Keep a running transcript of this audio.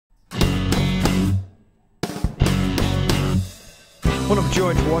One of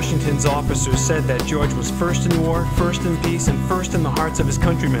George Washington's officers said that George was first in war, first in peace, and first in the hearts of his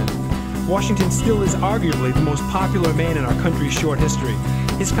countrymen. Washington still is arguably the most popular man in our country's short history.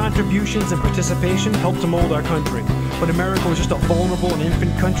 His contributions and participation helped to mold our country. When America was just a vulnerable and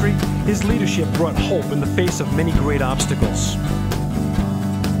infant country, his leadership brought hope in the face of many great obstacles.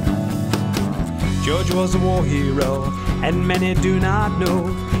 George was a war hero, and many do not know.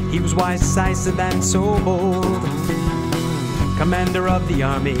 He was wise, decisive, and so bold. Commander of the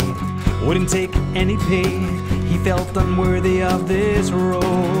army, wouldn't take any pay. He felt unworthy of this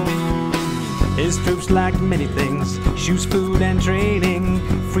role. His troops lacked many things: shoes, food, and training.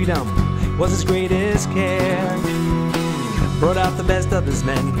 Freedom was his greatest care. Brought out the best of his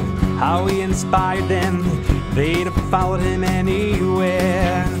men, how he inspired them. They'd have followed him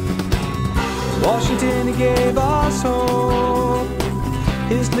anywhere. Washington, he gave us hope.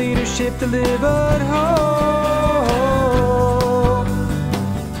 His leadership delivered hope.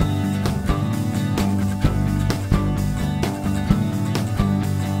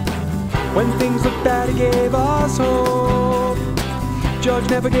 When things looked bad, he gave us hope. George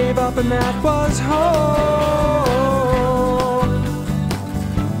never gave up, and that was hope.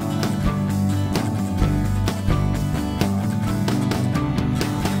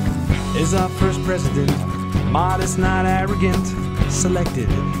 Is our first president, modest, not arrogant, selected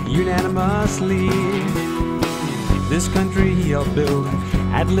unanimously. This country he helped build,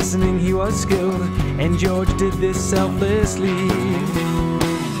 at listening he was skilled, and George did this selflessly.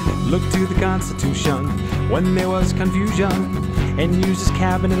 Look to the Constitution when there was confusion, and used his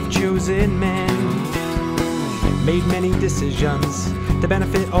cabinet of chosen men. Made many decisions to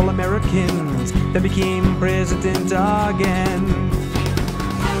benefit all Americans, then became president again.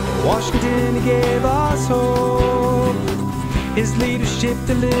 Washington, he gave us hope. His leadership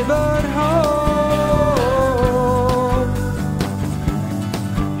delivered hope.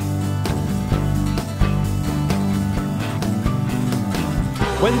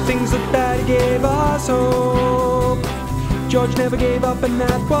 When things looked bad, he gave us hope. George never gave up, and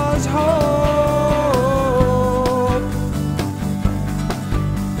that was hope.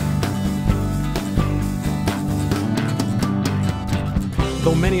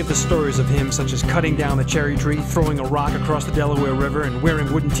 Though many of the stories of him, such as cutting down a cherry tree, throwing a rock across the Delaware River, and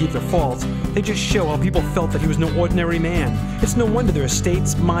wearing wooden teeth, are false, they just show how people felt that he was no ordinary man. It's no wonder there are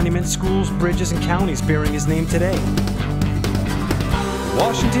estates, monuments, schools, bridges, and counties bearing his name today.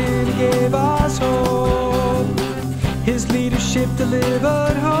 Washington, he gave us hope. His leadership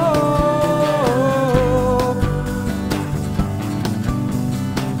delivered hope.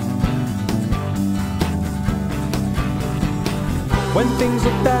 When things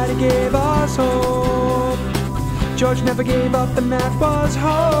looked bad, he gave us hope. George never gave up, and that was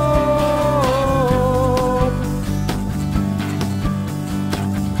hope.